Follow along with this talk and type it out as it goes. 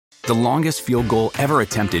The longest field goal ever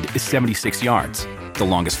attempted is 76 yards. The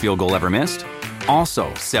longest field goal ever missed?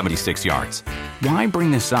 Also 76 yards. Why bring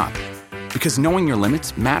this up? Because knowing your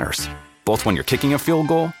limits matters, both when you're kicking a field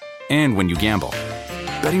goal and when you gamble.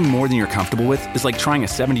 Betting more than you're comfortable with is like trying a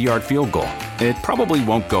 70-yard field goal. It probably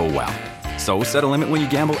won't go well. So set a limit when you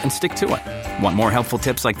gamble and stick to it. Want more helpful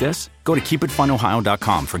tips like this? Go to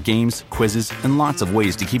keepitfunohio.com for games, quizzes, and lots of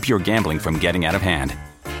ways to keep your gambling from getting out of hand.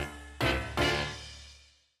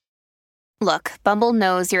 Look, Bumble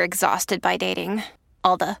knows you're exhausted by dating.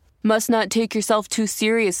 All the, must not take yourself too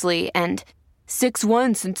seriously, and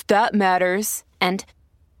 6'1" since that matters, and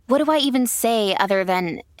what do I even say other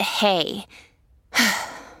than, hey?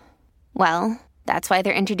 Well, that's why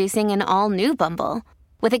they're introducing an all-new Bumble,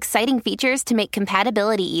 with exciting features to make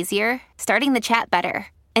compatibility easier, starting the chat better,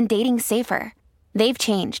 and dating safer. They've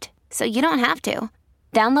changed, so you don't have to.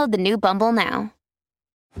 Download the new Bumble now.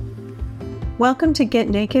 Welcome to Get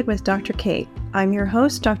Naked with Dr. Kate. I'm your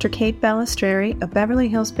host, Dr. Kate Balistreri, a Beverly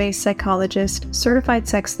Hills-based psychologist, certified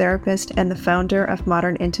sex therapist, and the founder of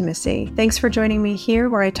Modern Intimacy. Thanks for joining me here,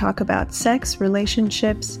 where I talk about sex,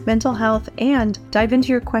 relationships, mental health, and dive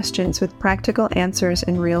into your questions with practical answers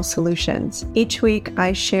and real solutions. Each week,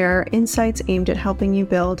 I share insights aimed at helping you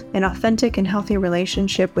build an authentic and healthy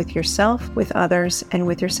relationship with yourself, with others, and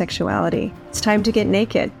with your sexuality. It's time to get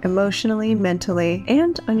naked, emotionally, mentally,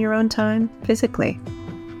 and on your own time, physically.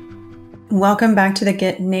 Welcome back to the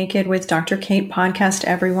Get Naked with Dr. Kate podcast,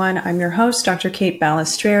 everyone. I'm your host, Dr. Kate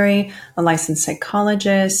Balistreri, a licensed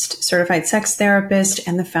psychologist, certified sex therapist,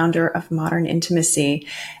 and the founder of Modern Intimacy.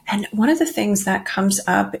 And one of the things that comes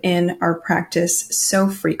up in our practice so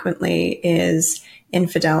frequently is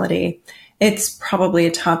infidelity. It's probably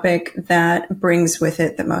a topic that brings with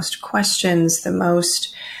it the most questions, the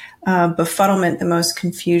most befuddlement, the most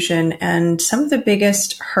confusion, and some of the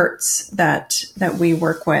biggest hurts that we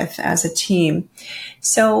work with as a team.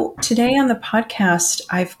 So today on the podcast,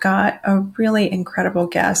 I've got a really incredible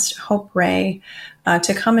guest, Hope Ray,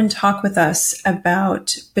 to come and talk with us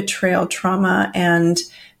about betrayal trauma and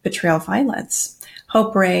betrayal violence.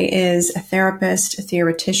 Hope Ray is a therapist, a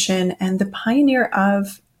theoretician, and the pioneer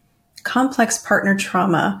of complex partner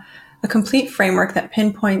trauma, a complete framework that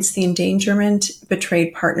pinpoints the endangerment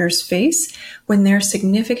betrayed partners face when their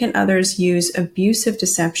significant others use abusive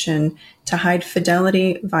deception to hide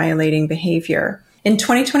fidelity-violating behavior. In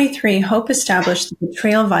 2023, Hope established the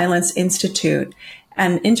Betrayal Violence Institute,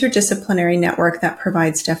 an interdisciplinary network that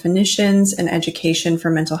provides definitions and education for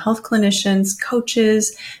mental health clinicians,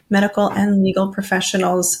 coaches, medical and legal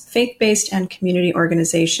professionals, faith-based and community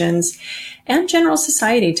organizations, and general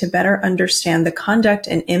society to better understand the conduct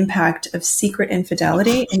and impact of secret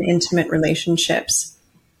infidelity in intimate relationships.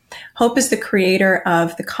 Hope is the creator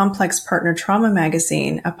of the Complex Partner Trauma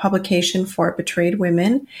magazine, a publication for betrayed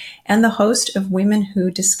women, and the host of Women Who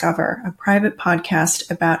Discover, a private podcast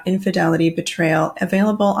about infidelity betrayal,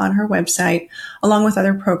 available on her website, along with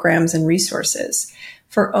other programs and resources.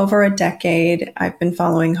 For over a decade, I've been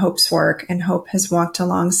following Hope's work, and Hope has walked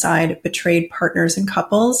alongside betrayed partners and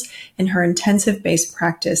couples in her intensive-based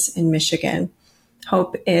practice in Michigan.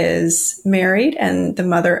 Hope is married and the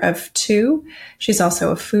mother of two. She's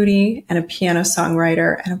also a foodie and a piano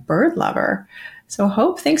songwriter and a bird lover. So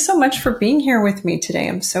Hope, thanks so much for being here with me today.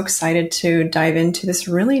 I'm so excited to dive into this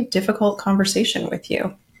really difficult conversation with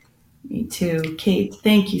you. Me too, Kate.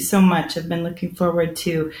 Thank you so much. I've been looking forward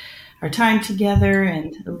to our time together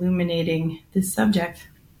and illuminating this subject.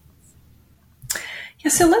 Yeah,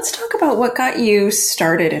 so let's talk about what got you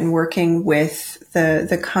started in working with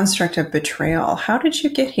the construct of betrayal. How did you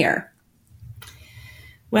get here?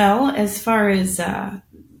 Well, as far as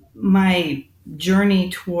my journey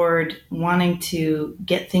toward wanting to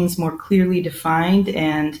get things more clearly defined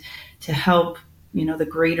and to help, the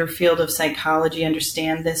greater field of psychology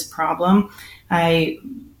understand this problem, I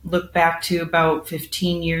look back to about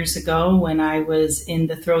 15 years ago when I was in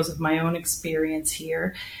the throes of my own experience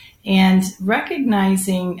here, and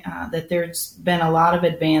recognizing that there's been a lot of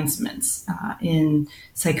advancements in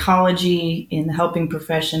psychology, in the helping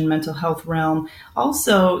profession, mental health realm.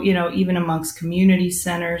 Also, even amongst community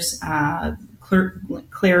centers,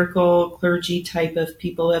 clergy type of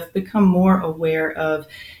people have become more aware of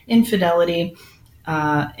infidelity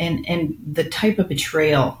and the type of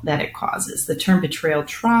betrayal that it causes. The term betrayal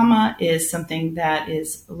trauma is something that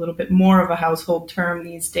is a little bit more of a household term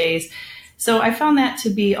these days. So I found that to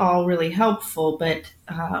be all really helpful, but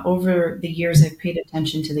over the years I've paid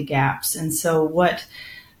attention to the gaps. And so what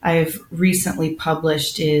I've recently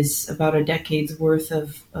published is about a decade's worth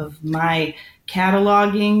of my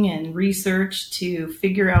cataloging and research to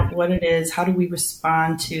figure out what it is, how do we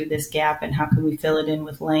respond to this gap, and how can we fill it in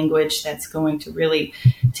with language that's going to really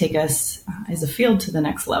take us as a field to the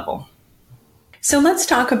next level. So let's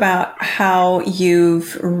talk about how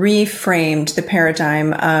you've reframed the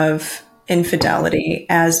paradigm of infidelity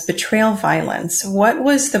as betrayal violence. What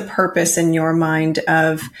was the purpose in your mind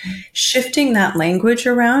of shifting that language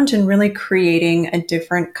around and really creating a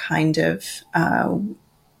different kind of,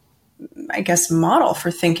 model for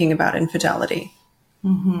thinking about infidelity?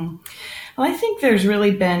 Mm-hmm. Well, I think there's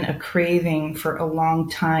really been a craving for a long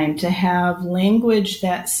time to have language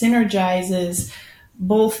that synergizes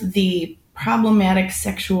both the problematic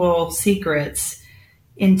sexual secrets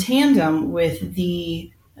in tandem with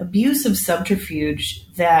the abusive subterfuge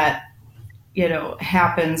that,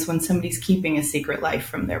 happens when somebody's keeping a secret life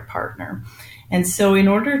from their partner. And so in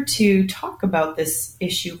order to talk about this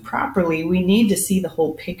issue properly, we need to see the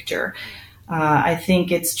whole picture. I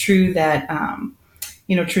think it's true that,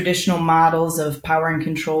 traditional models of power and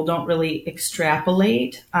control don't really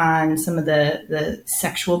extrapolate on some of the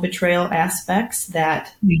sexual betrayal aspects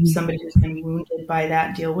that somebody who's been wounded by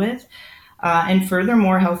that deal with. And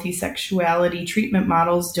furthermore, healthy sexuality treatment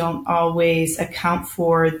models don't always account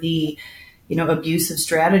for the, abusive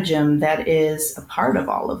stratagem that is a part of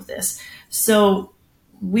all of this. So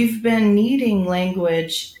we've been needing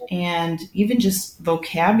language and even just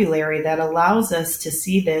vocabulary that allows us to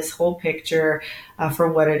see this whole picture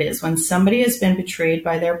for what it is. When somebody has been betrayed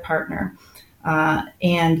by their partner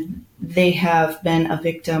and they have been a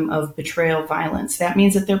victim of betrayal violence, that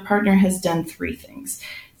means that their partner has done three things.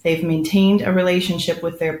 They've maintained a relationship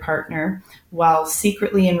with their partner while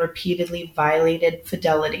secretly and repeatedly violated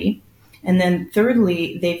fidelity. And then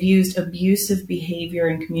thirdly, they've used abusive behavior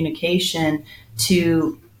and communication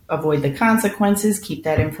to avoid the consequences, keep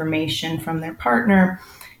that information from their partner.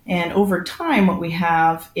 And over time, what we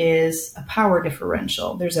have is a power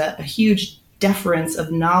differential. There's a huge deference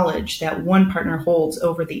of knowledge that one partner holds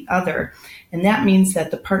over the other. And that means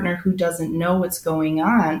that the partner who doesn't know what's going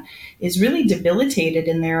on is really debilitated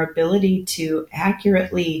in their ability to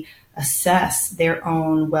accurately assess their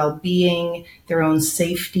own well-being, their own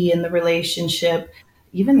safety in the relationship,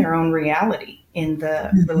 even their own reality in the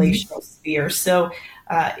relational sphere. So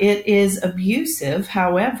it is abusive.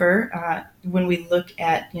 However, when we look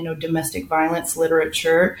at, domestic violence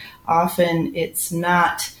literature, often it's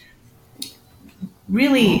not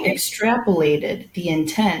really extrapolated the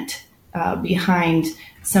intent behind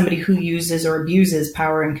somebody who uses or abuses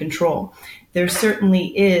power and control. There certainly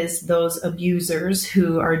is those abusers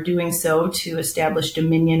who are doing so to establish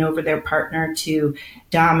dominion over their partner, to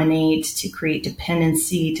dominate, to create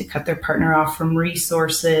dependency, to cut their partner off from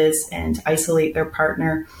resources and isolate their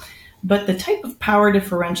partner. But the type of power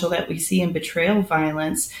differential that we see in betrayal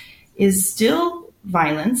violence is still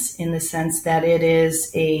violence in the sense that it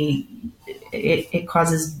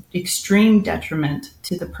causes extreme detriment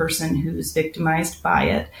to the person who's victimized by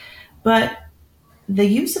it. But the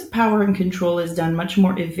use of power and control is done much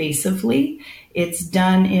more evasively. It's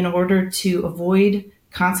done in order to avoid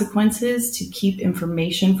consequences, to keep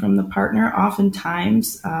information from the partner,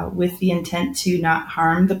 oftentimes with the intent to not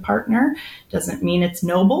harm the partner. Doesn't mean it's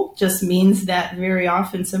noble, just means that very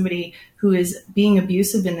often somebody who is being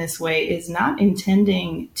abusive in this way is not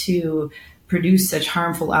intending to produce such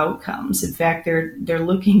harmful outcomes. In fact, they're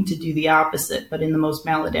looking to do the opposite, but in the most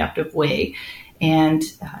maladaptive way. And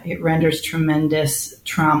it renders tremendous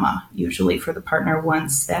trauma, usually for the partner,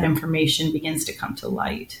 once that information begins to come to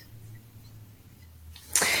light.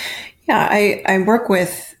 Yeah, I work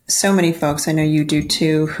with so many folks, I know you do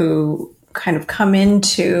too, who kind of come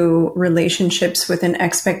into relationships with an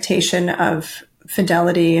expectation of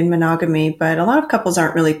fidelity and monogamy, but a lot of couples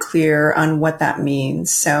aren't really clear on what that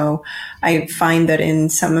means. So I find that in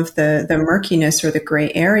some of the murkiness or the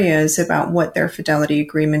gray areas about what their fidelity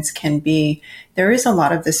agreements can be, there is a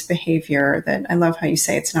lot of this behavior that I love how you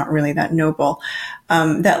say it's not really that noble,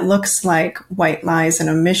 that looks like white lies and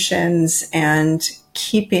omissions and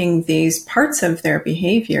keeping these parts of their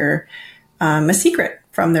behavior a secret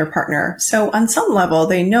from their partner. So on some level,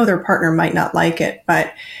 they know their partner might not like it,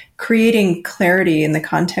 but creating clarity in the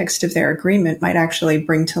context of their agreement might actually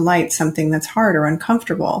bring to light something that's hard or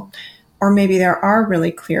uncomfortable. Or maybe there are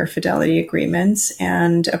really clear fidelity agreements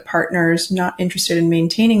and a partner's not interested in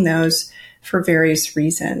maintaining those for various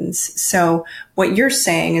reasons. So what you're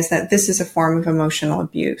saying is that this is a form of emotional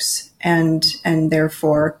abuse and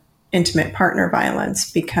therefore intimate partner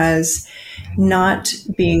violence, because not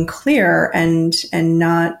being clear and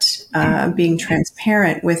not being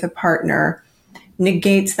transparent with a partner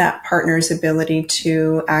negates that partner's ability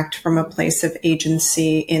to act from a place of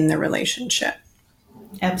agency in the relationship.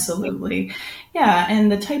 Absolutely. Yeah.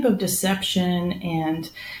 And the type of deception and,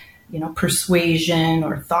 persuasion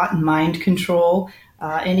or thought and mind control,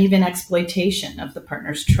 and even exploitation of the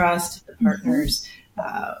partner's trust, the partner's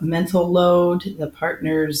mental load, the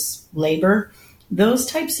partner's labor. Those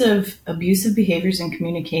types of abusive behaviors and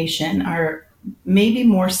communication are maybe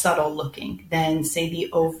more subtle looking than, say,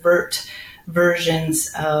 the overt versions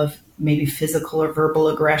of maybe physical or verbal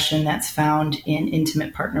aggression that's found in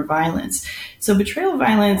intimate partner violence. So betrayal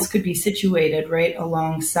violence could be situated right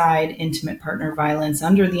alongside intimate partner violence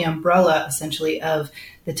under the umbrella, essentially, of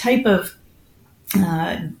the type of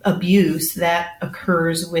abuse that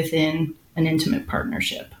occurs within an intimate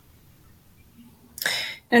partnership.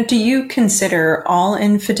 Now, do you consider all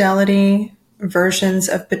infidelity versions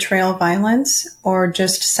of betrayal violence or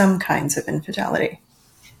just some kinds of infidelity?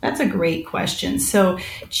 That's a great question. So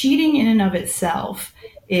cheating in and of itself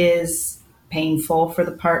is painful for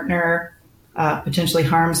the partner, potentially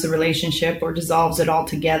harms the relationship or dissolves it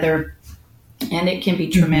altogether, and it can be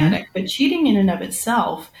traumatic. But cheating in and of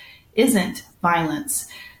itself isn't violence.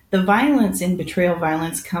 The violence in betrayal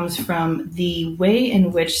violence comes from the way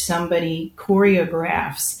in which somebody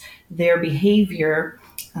choreographs their behavior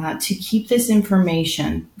to keep this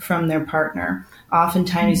information from their partner,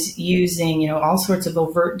 oftentimes using, all sorts of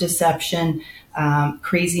overt deception,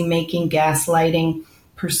 crazy making, gaslighting,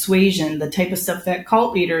 persuasion, the type of stuff that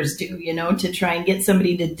cult leaders do, to try and get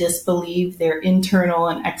somebody to disbelieve their internal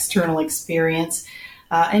and external experience.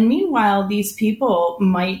 And meanwhile, these people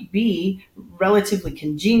might be relatively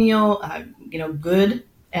congenial, good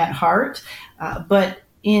at heart, but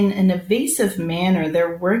in an evasive manner,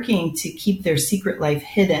 they're working to keep their secret life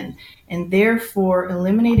hidden and therefore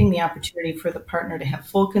eliminating the opportunity for the partner to have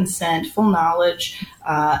full consent, full knowledge,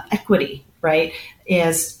 equity, right?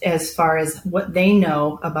 As far as what they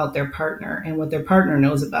know about their partner and what their partner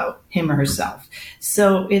knows about him or herself.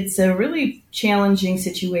 So it's a really challenging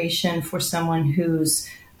situation for someone who's,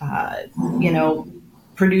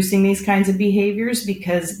 producing these kinds of behaviors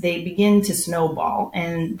because they begin to snowball.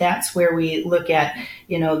 And that's where we look at,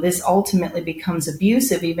 this ultimately becomes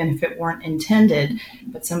abusive, even if it weren't intended.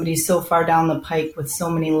 But somebody's so far down the pike with so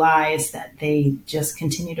many lies that they just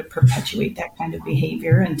continue to perpetuate that kind of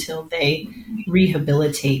behavior until they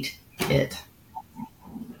rehabilitate it.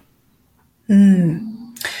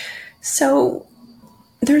 So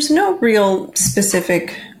there's no real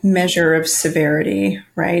specific measure of severity,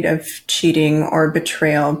 right, of cheating or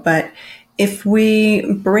betrayal. But if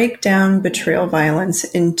we break down betrayal violence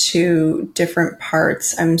into different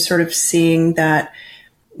parts, I'm sort of seeing that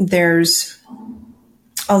there's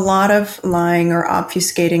a lot of lying or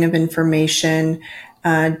obfuscating of information,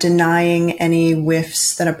 denying any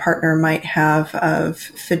whiffs that a partner might have of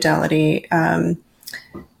fidelity,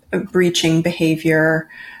 breaching behavior.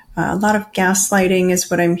 A lot of gaslighting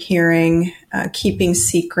is what I'm hearing, keeping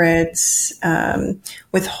secrets,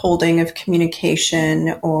 withholding of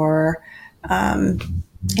communication, or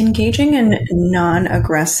engaging in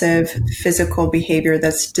non-aggressive physical behavior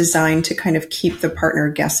that's designed to kind of keep the partner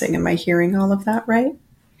guessing. Am I hearing all of that right?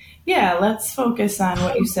 Yeah, let's focus on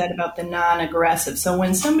what you said about the non-aggressive. So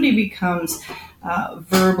when somebody becomes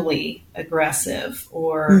verbally aggressive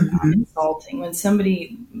or insulting, when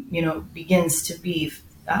somebody, begins to be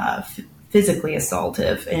physically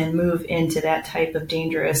assaultive and move into that type of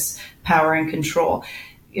dangerous power and control,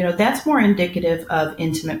 that's more indicative of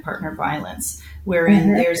intimate partner violence,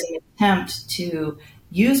 wherein there's an attempt to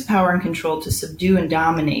use power and control to subdue and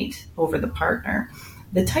dominate over the partner.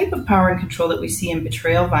 The type of power and control that we see in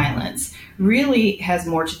betrayal violence really has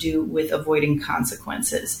more to do with avoiding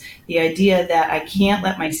consequences. The idea that I can't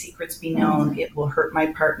let my secrets be known, it will hurt my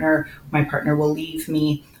partner will leave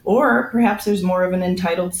me. Or perhaps there's more of an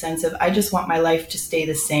entitled sense of, I just want my life to stay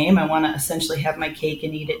the same. I want to essentially have my cake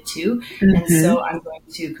and eat it too. And so I'm going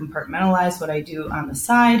to compartmentalize what I do on the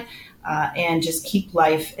side and just keep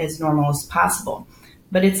life as normal as possible.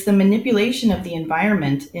 But it's the manipulation of the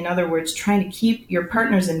environment. In other words, trying to keep your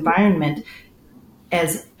partner's environment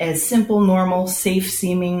as simple, normal, safe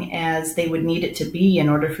seeming as they would need it to be in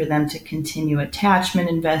order for them to continue attachment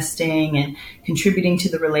investing and contributing to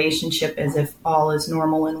the relationship as if all is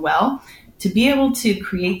normal and well. To be able to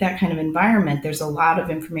create that kind of environment, there's a lot of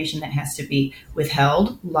information that has to be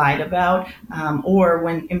withheld, lied about, or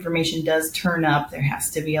when information does turn up, there has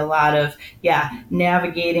to be a lot of,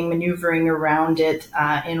 navigating, maneuvering around it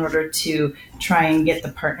in order to try and get the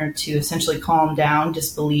partner to essentially calm down,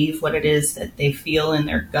 disbelieve what it is that they feel in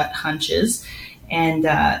their gut hunches. And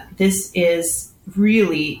this is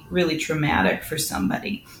really, really traumatic for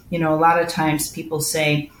somebody. A lot of times people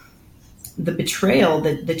say the betrayal,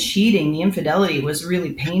 the cheating, the infidelity was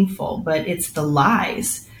really painful, but it's the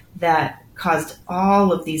lies that caused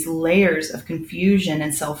all of these layers of confusion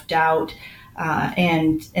and self-doubt.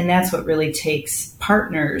 And that's what really takes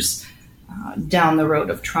partners down the road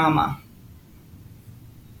of trauma.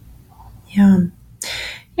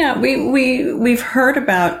 Yeah, we've heard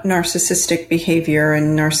about narcissistic behavior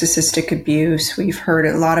and narcissistic abuse. We've heard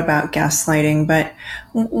a lot about gaslighting, but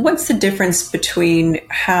what's the difference between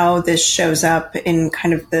how this shows up in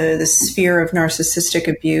kind of the sphere of narcissistic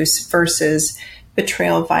abuse versus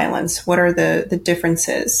betrayal violence? What are the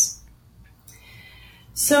differences?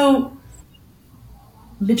 So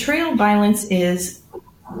betrayal violence is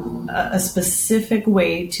a specific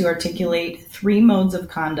way to articulate 3 modes of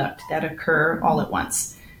conduct that occur all at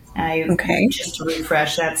once. Just to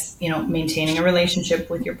refresh, that's, maintaining a relationship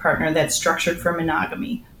with your partner that's structured for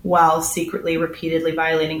monogamy while secretly, repeatedly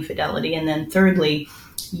violating fidelity. And then thirdly,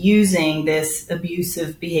 using this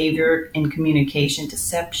abusive behavior in communication,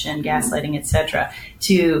 deception, gaslighting, etc.,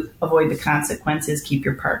 to avoid the consequences, keep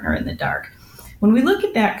your partner in the dark. When we look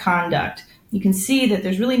at that conduct, you can see that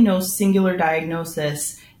there's really no singular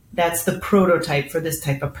diagnosis that's the prototype for this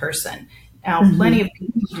type of person. Now, plenty of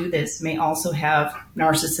people who do this may also have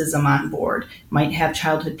narcissism on board, might have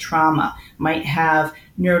childhood trauma, might have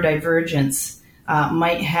neurodivergence,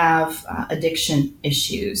 might have addiction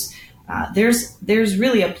issues. There's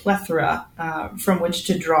really a plethora from which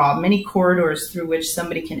to draw, many corridors through which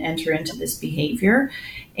somebody can enter into this behavior.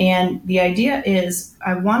 And the idea is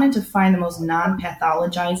I wanted to find the most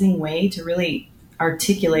non-pathologizing way to really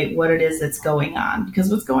articulate what it is that's going on,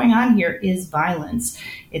 because what's going on here is violence.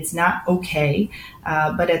 It's not okay,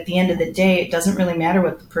 but at the end of the day, it doesn't really matter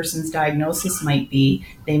what the person's diagnosis might be.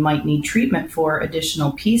 They might need treatment for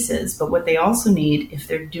additional pieces, but what they also need, if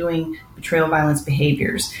they're doing betrayal violence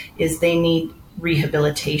behaviors, is they need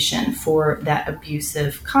rehabilitation for that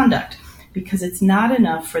abusive conduct, because it's not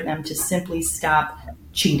enough for them to simply stop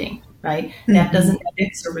cheating, right? That doesn't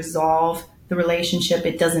fix or resolve the relationship.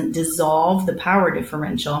 It doesn't dissolve the power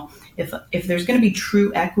differential. If there's going to be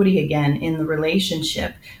true equity again in the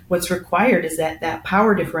relationship, what's required is that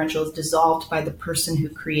power differential is dissolved by the person who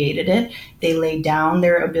created it. They lay down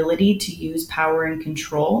their ability to use power and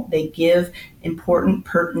control. They give important,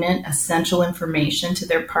 pertinent, essential information to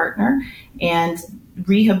their partner and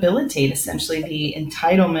rehabilitate essentially the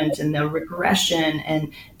entitlement and the regression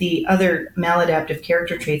and the other maladaptive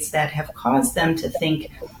character traits that have caused them to think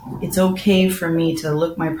it's okay for me to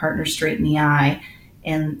look my partner straight in the eye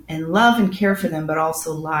and love and care for them, but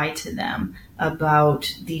also lie to them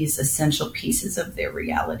about these essential pieces of their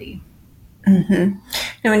reality.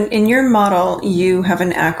 Now, in your model, you have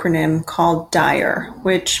an acronym called DIRE,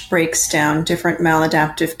 which breaks down different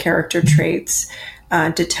maladaptive character traits: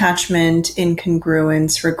 detachment,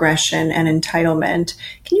 incongruence, regression, and entitlement.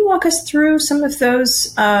 Can you walk us through some of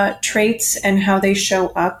those traits and how they show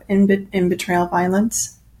up in betrayal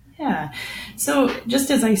violence? Yeah. So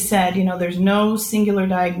just as I said, there's no singular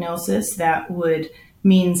diagnosis that would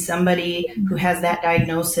mean somebody who has that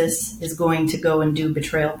diagnosis is going to go and do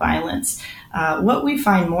betrayal violence. What we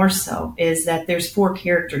find more so is that there's 4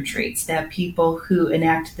 character traits that people who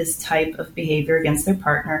enact this type of behavior against their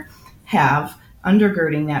partner have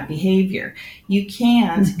undergirding that behavior. You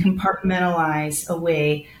can't compartmentalize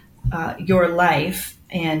away your life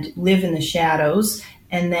and live in the shadows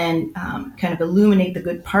and then kind of illuminate the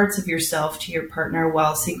good parts of yourself to your partner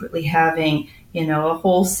while secretly having, a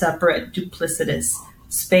whole separate duplicitous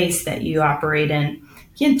space that you operate in.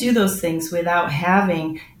 You can't do those things without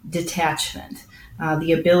having detachment,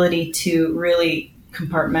 the ability to really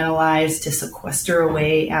compartmentalize, to sequester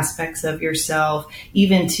away aspects of yourself,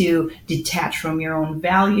 even to detach from your own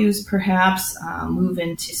values, perhaps, move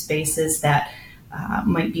into spaces that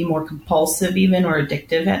might be more compulsive even or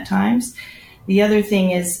addictive at times. The other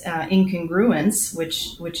thing is incongruence,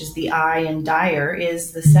 which is the I in DIRE,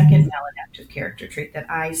 is the second maladaptive character trait that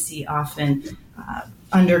I see often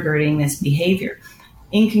undergirding this behavior.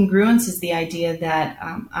 Incongruence is the idea that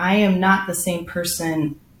I am not the same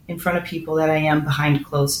person in front of people that I am behind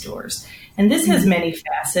closed doors. And this has many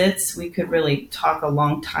facets. We could really talk a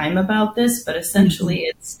long time about this, but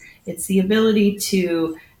essentially it's the ability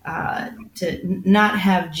to not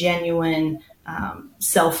have genuine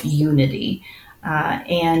self-unity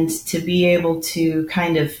and to be able to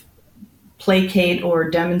kind of placate or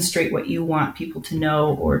demonstrate what you want people to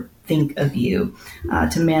know or think of you,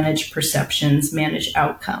 to manage perceptions, manage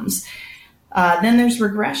outcomes. Then there's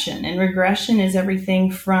regression, and regression is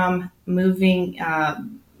everything from moving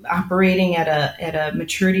operating at a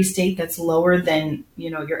maturity state that's lower than,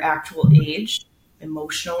 your actual age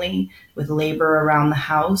emotionally, with labor around the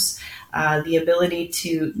house, the ability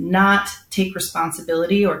to not take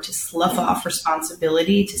responsibility or to slough off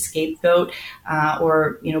responsibility, to scapegoat,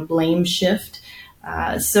 or blame shift.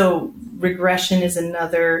 So regression is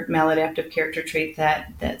another maladaptive character trait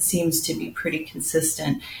that seems to be pretty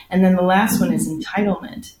consistent. And then the last one is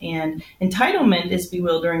entitlement. And entitlement is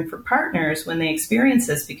bewildering for partners when they experience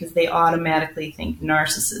this, because they automatically think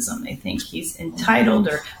narcissism. They think he's entitled,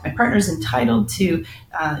 or my partner's entitled to,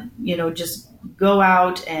 just go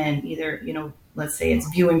out and either, let's say it's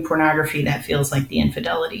viewing pornography that feels like the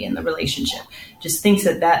infidelity in the relationship. Just thinks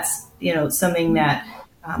that that's, something that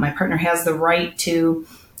my partner has the right to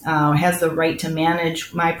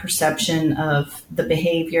manage my perception of the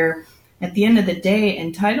behavior. At the end of the day,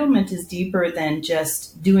 entitlement is deeper than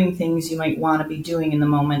just doing things you might want to be doing in the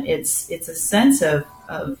moment. It's a sense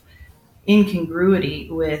of incongruity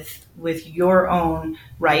with your own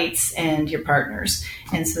rights and your partner's.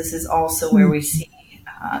 And so this is also where we see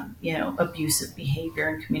abusive behavior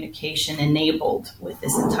and communication enabled with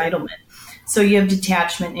this entitlement. So you have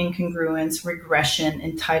detachment, incongruence, regression,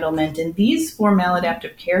 entitlement, and these 4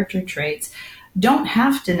 maladaptive character traits don't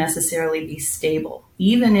have to necessarily be stable,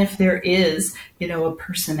 even if there is, a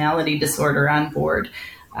personality disorder on board.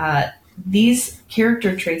 These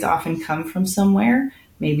character traits often come from somewhere,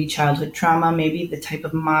 maybe childhood trauma, maybe the type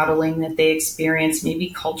of modeling that they experience, maybe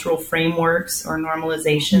cultural frameworks or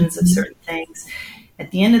normalizations of certain things.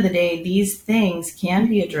 At the end of the day, these things can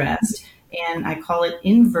be addressed, and I call it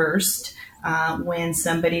inversed, when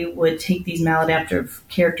somebody would take these maladaptive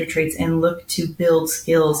character traits and look to build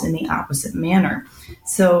skills in the opposite manner.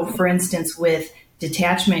 So, for instance, with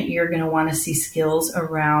detachment, you're going to want to see skills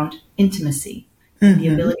around intimacy, the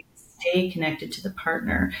ability to stay connected to the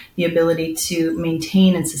partner, the ability to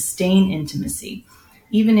maintain and sustain intimacy.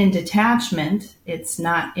 Even in detachment, it's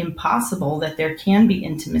not impossible that there can be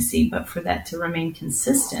intimacy, but for that to remain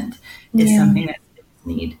consistent is something that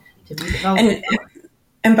needs to be developed.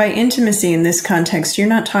 And by intimacy in this context, you're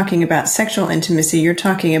not talking about sexual intimacy. You're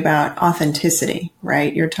talking about authenticity,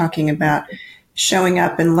 right? You're talking about showing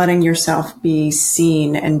up and letting yourself be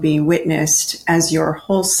seen and be witnessed as your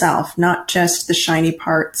whole self, not just the shiny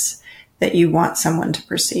parts that you want someone to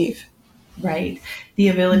perceive. Right. The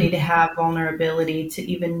ability to have vulnerability, to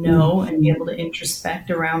even know and be able to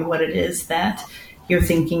introspect around what it is that you're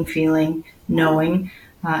thinking, feeling, knowing.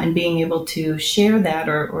 And being able to share that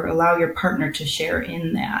or allow your partner to share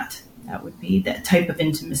in that. That would be that type of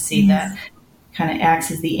intimacy that kind of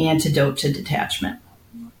acts as the antidote to detachment.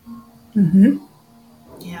 Mm-hmm.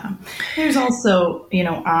 Yeah. There's also,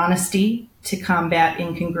 honesty to combat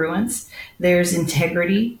incongruence. There's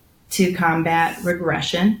integrity to combat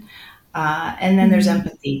regression. And then there's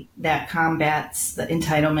empathy that combats the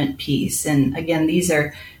entitlement piece. And again, these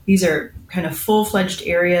are kind of full-fledged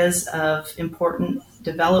areas of important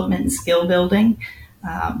development and skill building.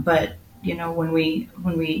 But, when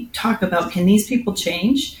we talk about, can these people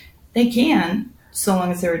change? They can, so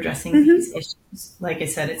long as they're addressing these issues. Like I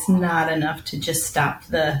said, it's not enough to just stop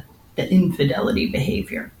the infidelity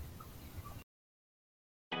behavior.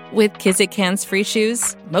 With Kizik hands-free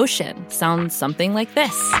shoes, motion sounds something like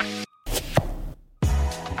this.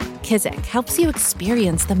 Kizik helps you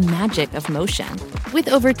experience the magic of motion. With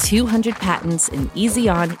over 200 patents and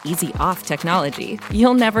easy-on, easy-off technology,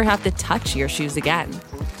 you'll never have to touch your shoes again.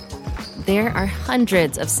 There are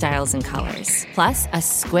hundreds of styles and colors, plus a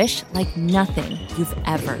squish like nothing you've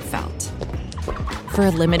ever felt. For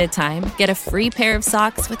a limited time, get a free pair of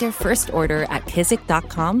socks with your first order at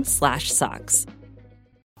kizik.com/socks.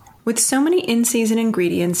 With so many in-season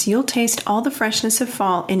ingredients, you'll taste all the freshness of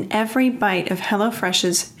fall in every bite of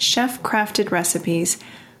HelloFresh's chef-crafted recipes.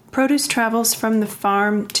 Produce travels from the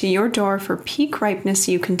farm to your door for peak ripeness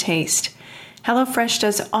you can taste. HelloFresh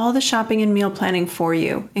does all the shopping and meal planning for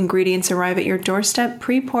you. Ingredients arrive at your doorstep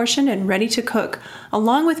pre-portioned and ready to cook,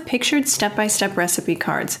 along with pictured step-by-step recipe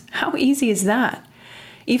cards. How easy is that?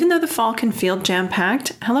 Even though the fall can feel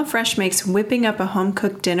jam-packed, HelloFresh makes whipping up a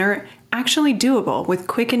home-cooked dinner actually doable with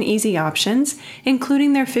quick and easy options,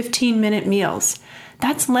 including their 15-minute meals.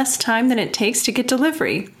 That's less time than it takes to get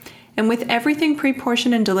delivery. And with everything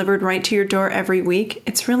pre-portioned and delivered right to your door every week,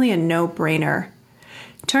 it's really a no-brainer.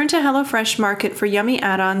 Turn to HelloFresh Market for yummy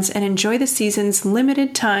add-ons and enjoy the season's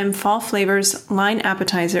limited-time fall flavors line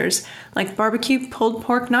appetizers like barbecue pulled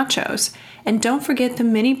pork nachos. And don't forget the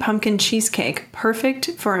mini pumpkin cheesecake,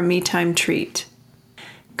 perfect for a me-time treat.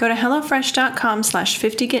 Go to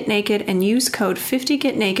HelloFresh.com/50GetNaked and use code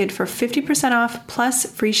 50GetNaked for 50% off plus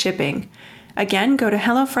free shipping. Again, go to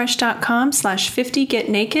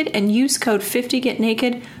hellofresh.com/50getnaked and use code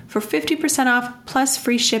 50getnaked for 50% off plus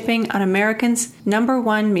free shipping on Americans'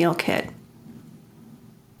 #1 meal kit.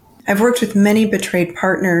 I've worked with many betrayed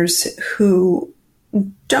partners who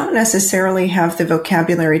don't necessarily have the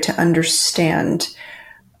vocabulary to understand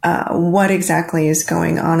what exactly is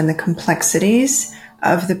going on and the complexities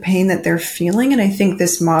of the pain that they're feeling. And I think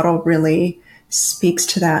this model really speaks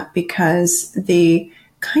to that, because the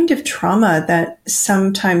kind of trauma that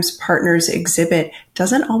sometimes partners exhibit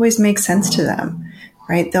doesn't always make sense to them,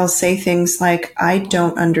 right? They'll say things like, I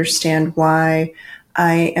don't understand why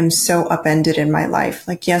I am so upended in my life.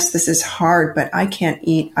 Like, yes, this is hard, but I can't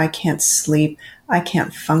eat, I can't sleep, I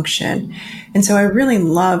can't function. And so I really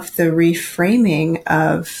love the reframing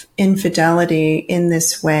of infidelity in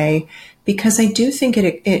this way, because I do think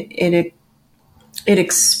it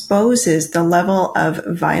exposes the level of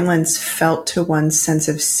violence felt to one's sense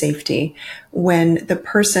of safety when the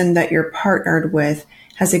person that you're partnered with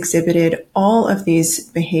has exhibited all of these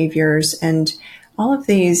behaviors and all of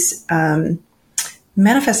these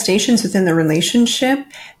manifestations within the relationship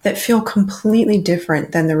that feel completely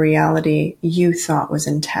different than the reality you thought was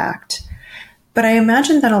intact. But I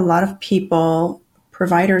imagine that a lot of people,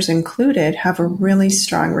 providers included, have a really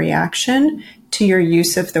strong reaction to your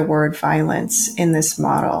use of the word violence in this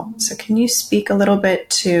model. So can you speak a little bit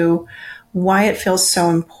to why it feels so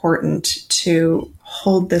important to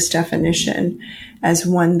hold this definition as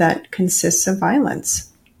one that consists of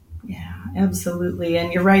violence? Yeah, absolutely.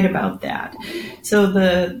 And you're right about that. So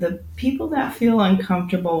the people that feel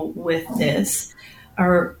uncomfortable with this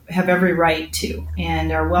have every right to,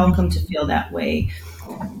 and are welcome to feel that way.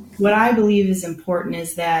 What I believe is important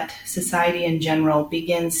is that society in general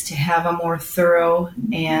begins to have a more thorough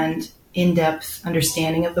and in-depth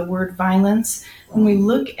understanding of the word violence. When we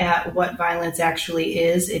look at what violence actually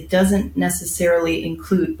is, it doesn't necessarily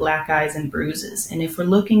include black eyes and bruises. And if we're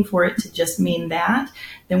looking for it to just mean that,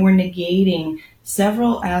 then we're negating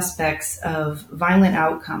several aspects of violent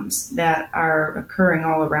outcomes that are occurring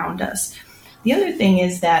all around us. The other thing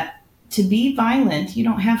is that to be violent, you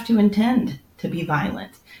don't have to intend to be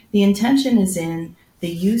violent. The intention is in the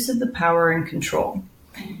use of the power and control.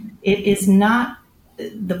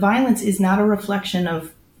 The violence is not a reflection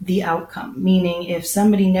of the outcome, meaning if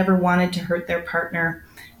somebody never wanted to hurt their partner,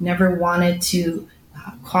 never wanted to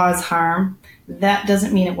cause harm, that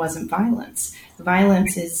doesn't mean it wasn't violence.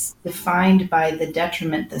 Violence is defined by the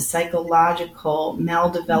detriment, the psychological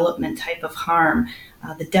maldevelopment type of harm,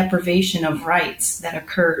 the deprivation of rights that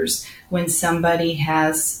occurs when somebody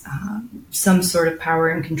has some sort of power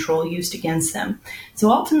and control used against them. So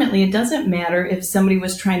ultimately, it doesn't matter if somebody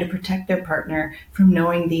was trying to protect their partner from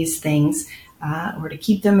knowing these things, or to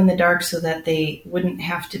keep them in the dark so that they wouldn't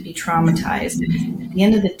have to be traumatized. At the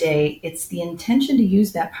end of the day, it's the intention to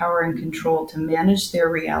use that power and control to manage their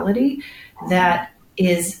reality that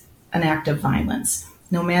is an act of violence.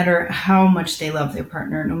 No matter how much they love their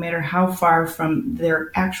partner, no matter how far from their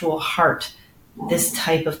actual heart this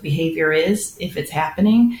type of behavior is, if it's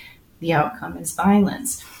happening, the outcome is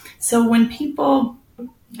violence. So when people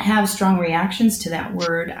have strong reactions to that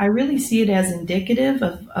word, I really see it as indicative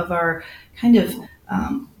of our kind of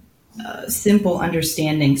simple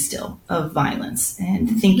understanding still of violence,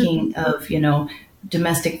 and thinking of,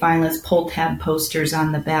 domestic violence pull tab posters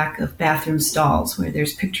on the back of bathroom stalls where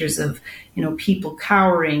there's pictures of, people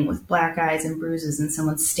cowering with black eyes and bruises and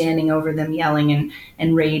someone standing over them yelling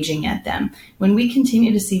and raging at them. When we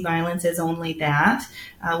continue to see violence as only that,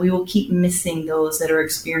 we will keep missing those that are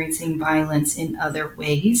experiencing violence in other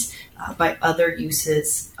ways, by other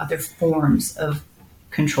uses, other forms of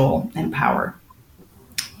control and power.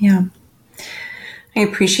 Yeah. I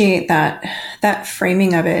appreciate that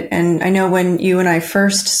framing of it. And I know when you and I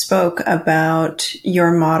first spoke about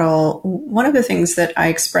your model, one of the things that I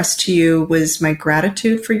expressed to you was my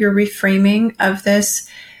gratitude for your reframing of this,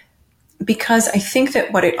 because I think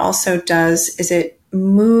that what it also does is it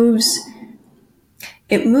moves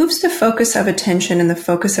the focus of attention and the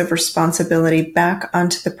focus of responsibility back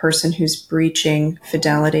onto the person who's breaching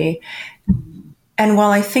fidelity. And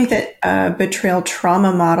while I think that a betrayal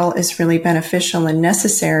trauma model is really beneficial and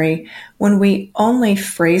necessary, when we only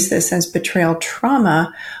phrase this as betrayal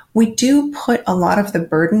trauma, we do put a lot of the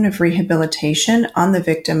burden of rehabilitation on the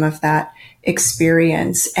victim of that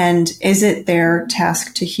experience. And is it their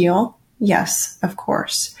task to heal? Yes, of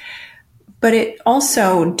course. But it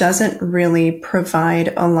also doesn't really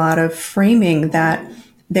provide a lot of framing that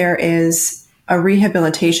there is a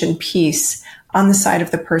rehabilitation piece on the side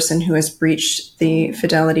of the person who has breached the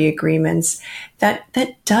fidelity agreements that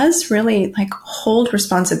does really hold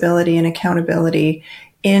responsibility and accountability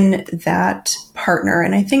in that partner.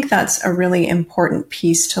 And I think that's a really important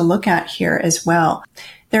piece to look at here as well.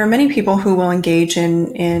 There are many people who will engage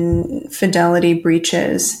in fidelity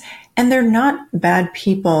breaches, and they're not bad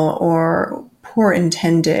people or poor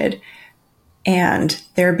intended, and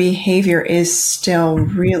their behavior is still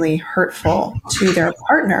really hurtful to their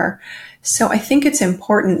partner. So I think it's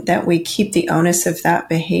important that we keep the onus of that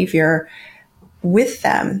behavior with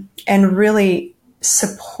them and really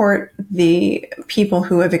support the people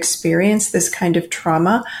who have experienced this kind of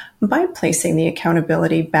trauma by placing the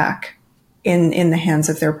accountability back in the hands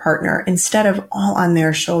of their partner instead of all on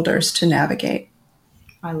their shoulders to navigate.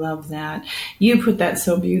 I love that. You put that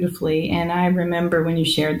so beautifully. And I remember when you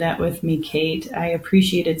shared that with me, Kate, I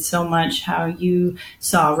appreciated so much how you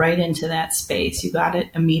saw right into that space. You got it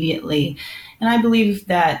immediately. And I believe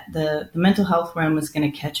that the mental health realm was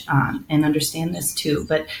going to catch on and understand this too.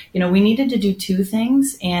 But, we needed to do two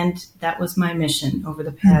things. And that was my mission over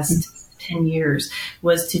the past 10 years,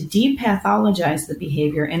 was to depathologize the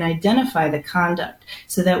behavior and identify the conduct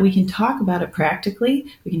so that we can talk about it practically.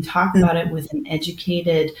 We can talk about it with an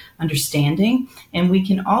educated understanding, and we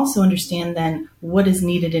can also understand then what is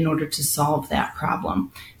needed in order to solve that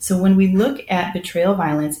problem. So when we look at betrayal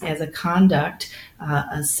violence as a conduct,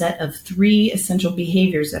 a set of 3 essential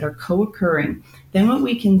behaviors that are co-occurring, then what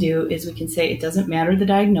we can do is we can say it doesn't matter the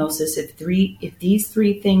diagnosis. If these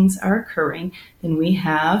 3 things are occurring, then we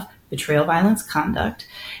have betrayal violence conduct.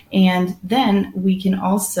 And then we can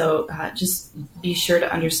also just be sure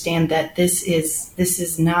to understand that this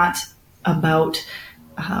is not about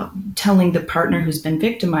telling the partner who's been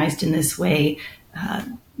victimized in this way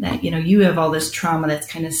that, you have all this trauma that's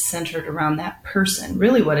kind of centered around that person.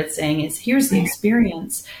 Really what it's saying is, here's the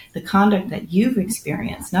experience, the conduct that you've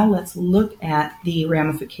experienced. Now let's look at the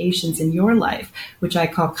ramifications in your life, which I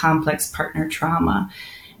call complex partner trauma.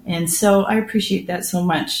 And so I appreciate that so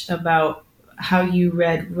much about how you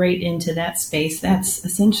read right into that space. That's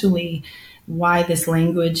essentially why this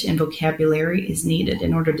language and vocabulary is needed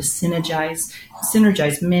in order to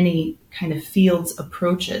synergize many kind of fields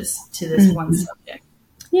approaches to this one subject.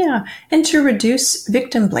 Yeah, and to reduce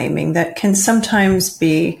victim blaming that can sometimes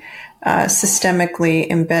be systemically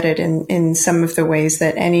embedded in some of the ways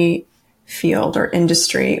that any field or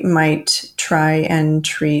industry might try and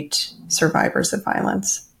treat survivors of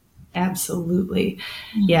violence. Absolutely.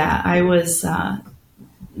 Yeah, I was,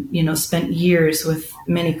 spent years with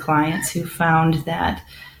many clients who found that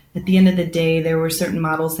at the end of the day, there were certain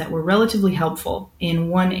models that were relatively helpful in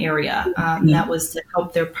one area. That was to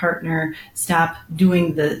help their partner stop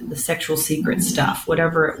doing the sexual secret stuff,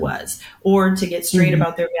 whatever it was, or to get straight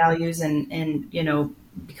about their values and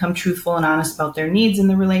become truthful and honest about their needs in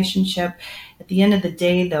the relationship. At the end of the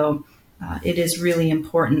day, though, it is really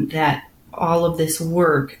important that all of this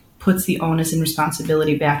work puts the onus and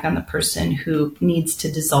responsibility back on the person who needs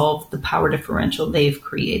to dissolve the power differential they've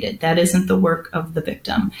created. That isn't the work of the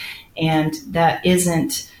victim. And that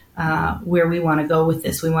isn't where we want to go with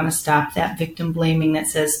this. We want to stop that victim blaming that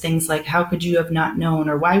says things like, how could you have not known?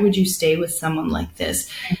 Or why would you stay with someone like this?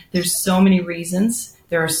 There's so many reasons.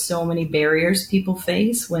 There are so many barriers people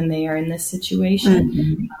face when they are in this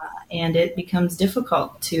situation. And it becomes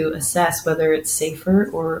difficult to assess whether it's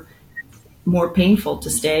safer or more painful to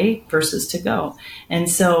stay versus to go. And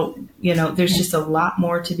so, there's just a lot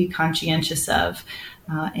more to be conscientious of.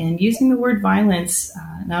 And using the word violence,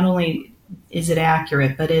 not only is it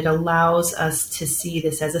accurate, but it allows us to see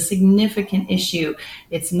this as a significant issue.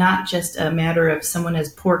 It's not just a matter of someone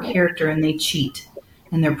has poor character and they cheat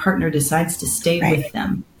and their partner decides to stay with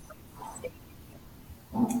them.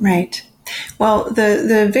 Right. Well,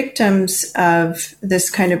 the victims of this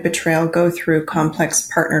kind of betrayal go through complex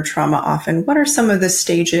partner trauma often. What are some of the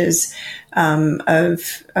stages of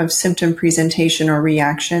symptom presentation or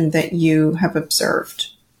reaction that you have observed?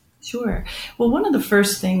 Sure. Well, one of the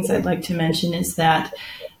first things I'd like to mention is that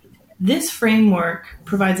this framework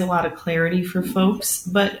provides a lot of clarity for folks,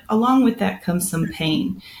 but along with that comes some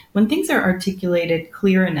pain. When things are articulated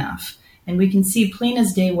clear enough and we can see plain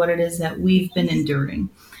as day what it is that we've been enduring,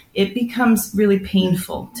 it becomes really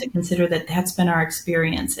painful to consider that that's been our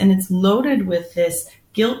experience. And it's loaded with this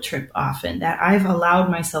guilt trip often, that I've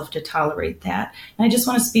allowed myself to tolerate that. And I just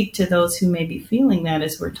want to speak to those who may be feeling that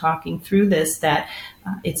as we're talking through this, that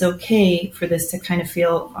it's okay for this to kind of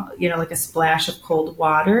feel, like a splash of cold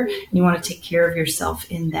water. And you want to take care of yourself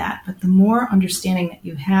in that. But the more understanding that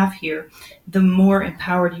you have here, the more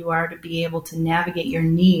empowered you are to be able to navigate your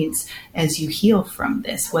needs as you heal from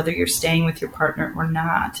this, whether you're staying with your partner or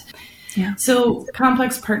not. Yeah. So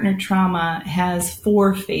complex partner trauma has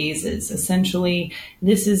 4 phases. Essentially,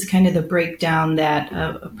 this is kind of the breakdown that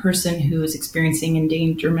a person who is experiencing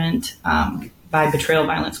endangerment by betrayal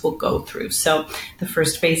violence will go through. So the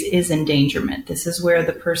first phase is endangerment. This is where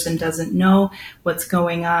the person doesn't know what's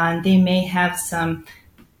going on. They may have some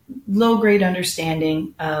low-grade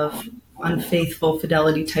understanding of unfaithful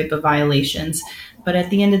fidelity type of violations, but at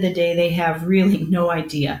the end of the day, they have really no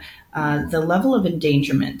idea the level of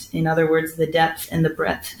endangerment. In other words, the depth and the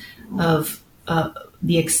breadth of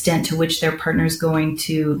the extent to which their partner is going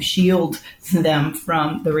to shield them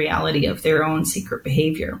from the reality of their own secret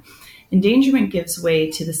behavior. Endangerment gives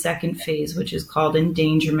way to the second phase, which is called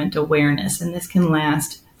endangerment awareness, and this can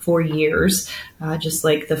last for years, just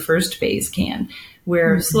like the first phase can,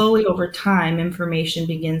 where slowly over time, information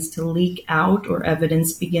begins to leak out or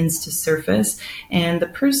evidence begins to surface, and the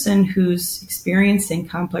person who's experiencing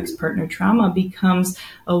complex partner trauma becomes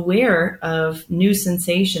aware of new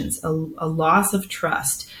sensations, a loss of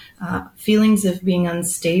trust, feelings of being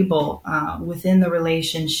unstable within the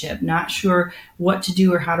relationship, not sure what to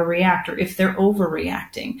do or how to react, or if they're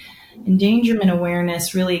overreacting. Endangerment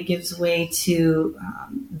awareness really gives way to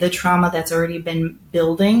the trauma that's already been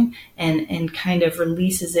building and kind of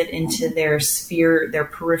releases it into their sphere, their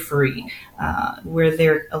periphery, where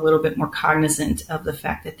they're a little bit more cognizant of the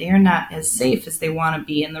fact that they are not as safe as they want to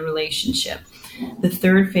be in the relationship. The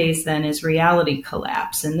third phase then is reality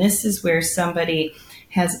collapse, and this is where somebody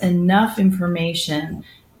has enough information,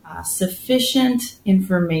 sufficient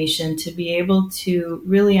information to be able to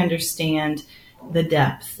really understand the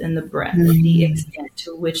depth and the breadth, the extent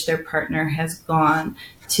to which their partner has gone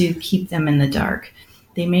to keep them in the dark.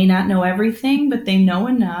 They may not know everything, but they know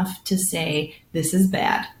enough to say, this is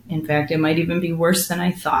bad. In fact, it might even be worse than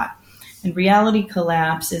I thought. And reality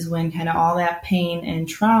collapse is when kind of all that pain and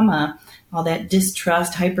trauma, all that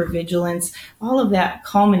distrust, hypervigilance, all of that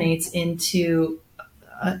culminates into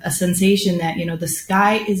a sensation that, the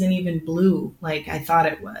sky isn't even blue like I thought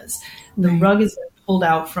it was. The rug is pulled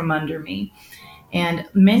out from under me. And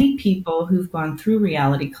many people who've gone through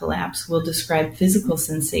reality collapse will describe physical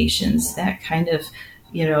sensations that kind of,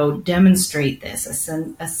 demonstrate this,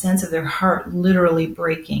 a sense of their heart literally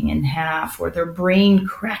breaking in half, or their brain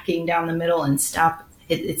cracking down the middle and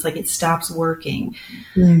it's like it stops working,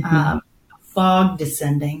 fog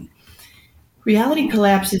descending. Reality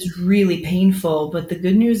collapse is really painful, but the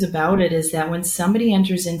good news about it is that when somebody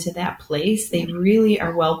enters into that place, they really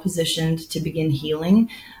are well positioned to begin healing,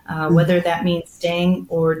 whether that means staying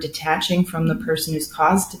or detaching from the person who's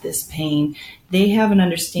caused this pain. They have an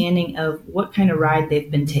understanding of what kind of ride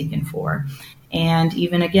they've been taken for. And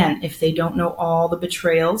even again, if they don't know all the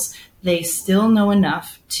betrayals, they still know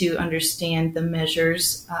enough to understand the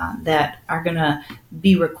measures that are going to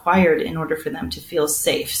be required in order for them to feel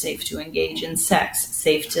safe to engage in sex,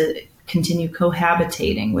 safe to continue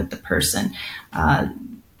cohabitating with the person,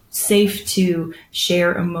 safe to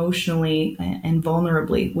share emotionally and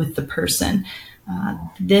vulnerably with the person.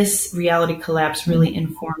 This reality collapse really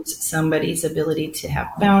informs somebody's ability to have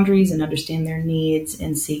boundaries and understand their needs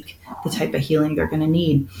and seek the type of healing they're going to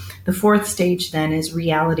need. The fourth stage then is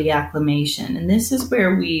reality acclimation. And this is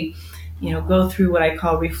where we, go through what I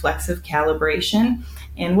call reflexive calibration.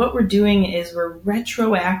 And what we're doing is we're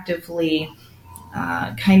retroactively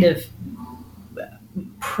kind of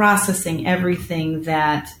processing everything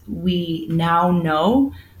that we now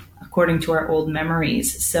know according to our old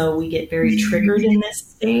memories. So we get very triggered in this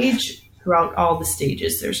stage. Throughout all the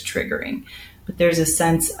stages, there's triggering. But there's a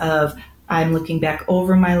sense of, I'm looking back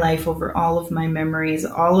over my life, over all of my memories,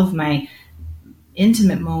 all of my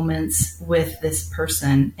intimate moments with this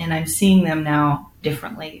person, and I'm seeing them now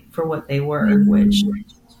differently for what they were, which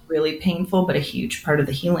is really painful, but a huge part of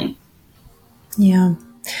the healing. Yeah.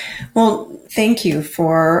 Well, thank you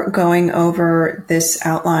for going over this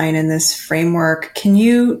outline and this framework. Can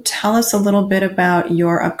you tell us a little bit about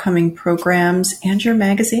your upcoming programs and your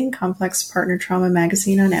magazine, Complex Partner Trauma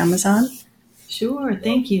Magazine on Amazon? Sure.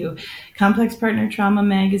 Thank you. Complex Partner Trauma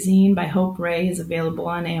Magazine by Hope Ray is available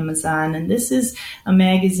on Amazon. And this is a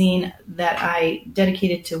magazine that I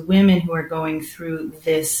dedicated to women who are going through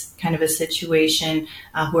this kind of a situation,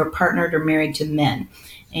 who are partnered or married to men.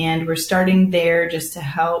 And we're starting there just to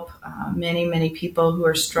help many people who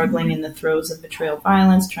are struggling in the throes of betrayal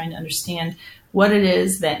violence, trying to understand what it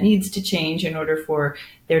is that needs to change in order for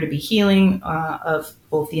there to be healing of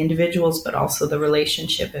both the individuals, but also the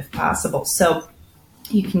relationship if possible. So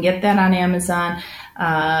you can get that on Amazon.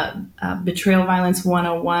 Betrayal Violence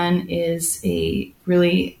 101 is a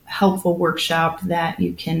really helpful workshop that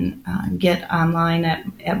you can get online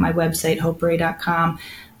at my website, hoperay.com.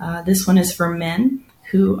 This one is for men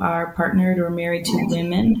who are partnered or married to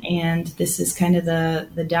women. And this is kind of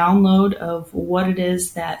the download of what it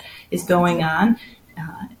is that is going on.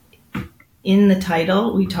 In the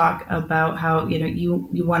title, we talk about how,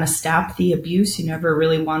 you want to stop the abuse you never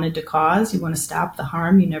really wanted to cause. You want to stop the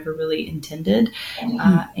harm you never really intended.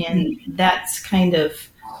 And that's kind of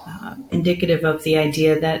indicative of the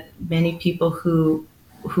idea that many people who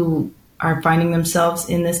are finding themselves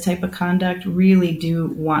in this type of conduct really do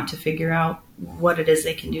want to figure out what it is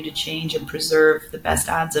they can do to change and preserve the best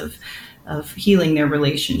odds of healing their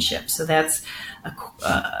relationship. So that's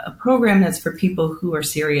a program that's for people who are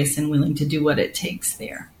serious and willing to do what it takes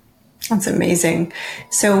there. That's amazing.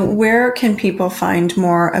 So where can people find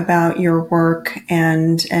more about your work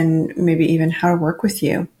and maybe even how to work with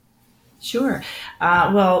you? Sure.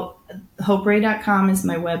 Well, HopeRay.com is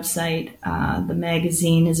my website. The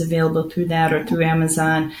magazine is available through that or through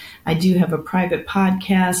Amazon. I do have a private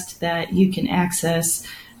podcast that you can access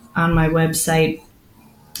on my website.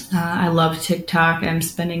 I love TikTok. I'm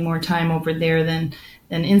spending more time over there than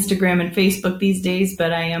Instagram and Facebook these days,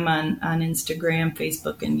 but I am on Instagram,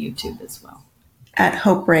 Facebook, and YouTube as well. At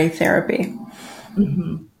Hope Ray Therapy.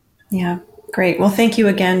 Mm-hmm. Yeah. Great. Well, thank you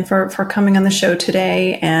again for coming on the show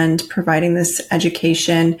today and providing this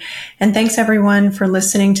education. And thanks everyone for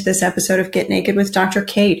listening to this episode of Get Naked with Dr.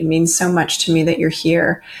 Kate. It means so much to me that you're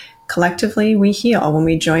here. Collectively, we heal when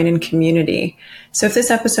we join in community. So if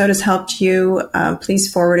this episode has helped you,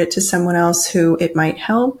 please forward it to someone else who it might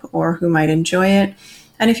help or who might enjoy it.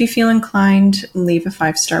 And if you feel inclined, leave a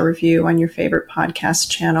 5-star review on your favorite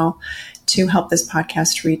podcast channel to help this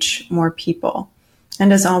podcast reach more people.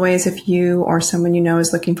 And as always, if you or someone you know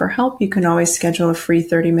is looking for help, you can always schedule a free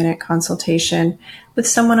 30-minute consultation with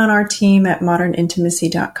someone on our team at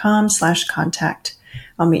modernintimacy.com/contact.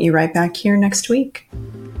 I'll meet you right back here next week.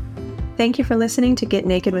 Thank you for listening to Get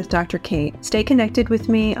Naked with Dr. Kate. Stay connected with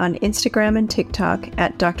me on Instagram and TikTok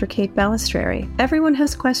at Dr. Kate Balistreri. Everyone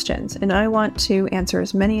has questions, and I want to answer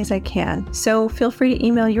as many as I can. So feel free to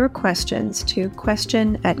email your questions to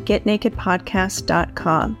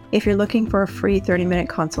question@getnakedpodcast.com. If you're looking for a free 30-minute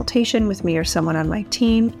consultation with me or someone on my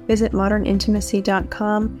team, visit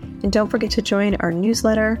modernintimacy.com. And don't forget to join our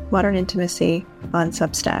newsletter, Modern Intimacy, on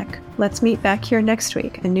Substack. Let's meet back here next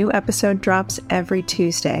week. A new episode drops every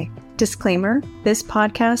Tuesday. Disclaimer, this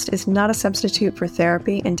podcast is not a substitute for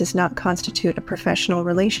therapy and does not constitute a professional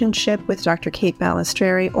relationship with Dr. Kate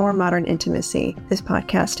Balistreri or Modern Intimacy. This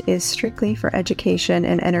podcast is strictly for education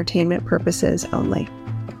and entertainment purposes only.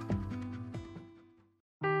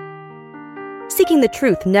 Seeking the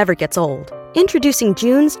truth never gets old. Introducing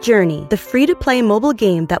June's Journey, the free-to-play mobile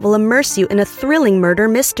game that will immerse you in a thrilling murder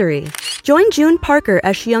mystery. Join June Parker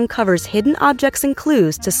as she uncovers hidden objects and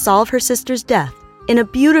clues to solve her sister's death in a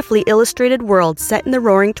beautifully illustrated world set in the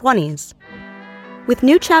Roaring 20s. With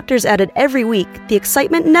new chapters added every week, the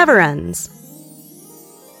excitement never ends.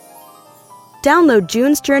 Download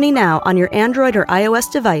June's Journey now on your Android or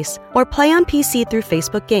iOS device or play on PC through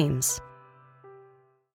Facebook Games.